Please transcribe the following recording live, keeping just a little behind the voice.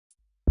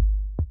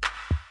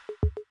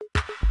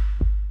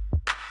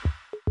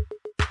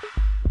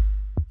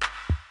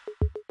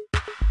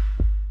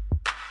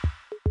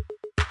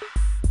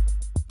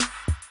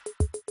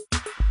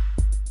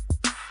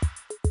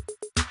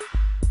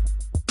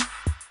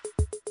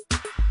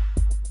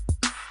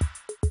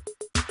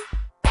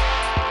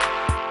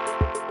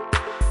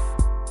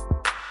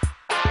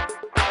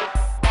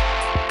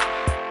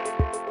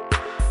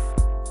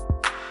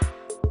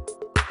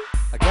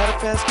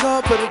fast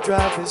car, but I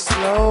drive it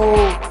slow.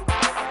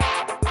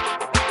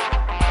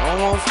 Don't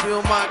want to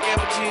spill my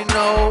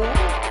cappuccino.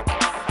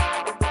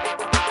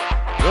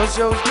 Girls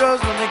shows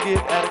girls when they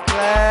get out of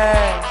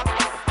class.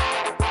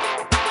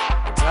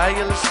 Tie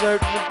yellow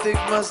shirt and a thick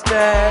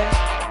mustache.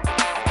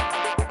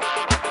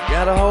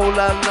 Got a whole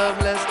lot of love,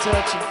 let's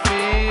touch and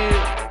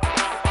feel.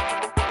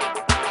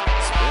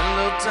 Spend a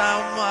little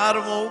time in my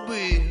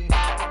automobile.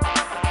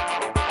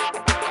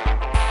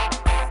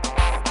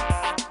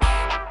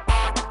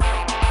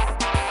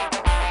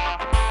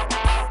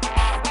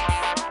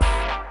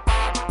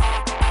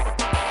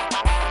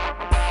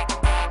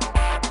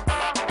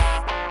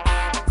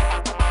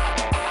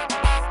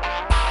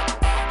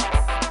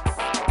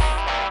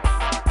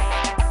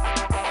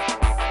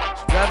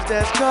 Drives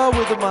that car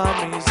with the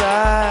mommy's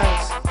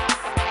eyes.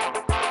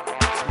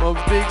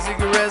 Smokes big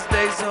cigarettes,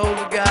 dates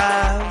older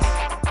guys.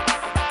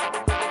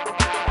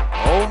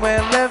 Old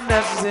man left,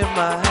 now she's in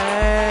my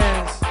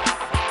hands.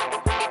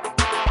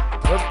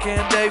 Pup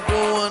can't date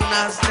for one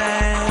night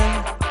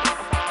stand.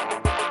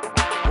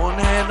 One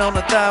hand on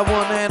the thigh,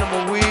 one hand on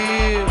my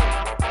wheel.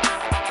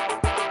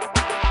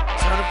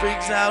 Turning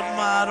freaks out in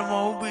my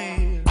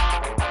automobile.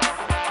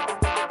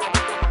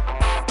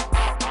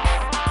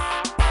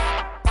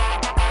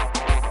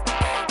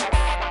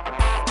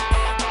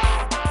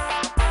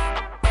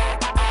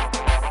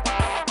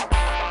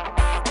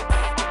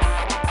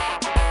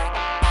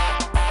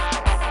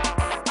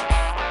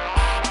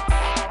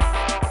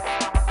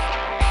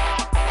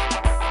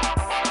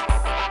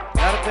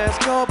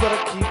 Fast car, but I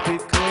keep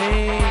it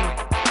clean.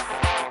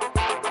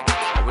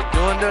 We're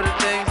doing dirty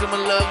things in my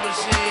love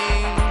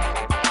machine.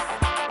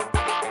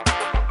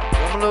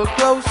 Come a little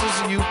closer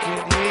so you can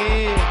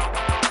hear.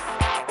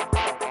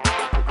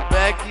 Put the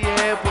back of your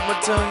head, put my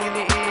tongue in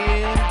your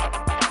ear.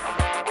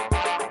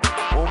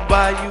 Won't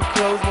buy you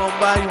clothes, won't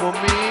buy you a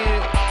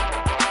meal.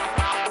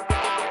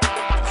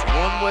 Just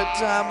one wet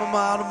time in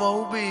my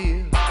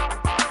automobile.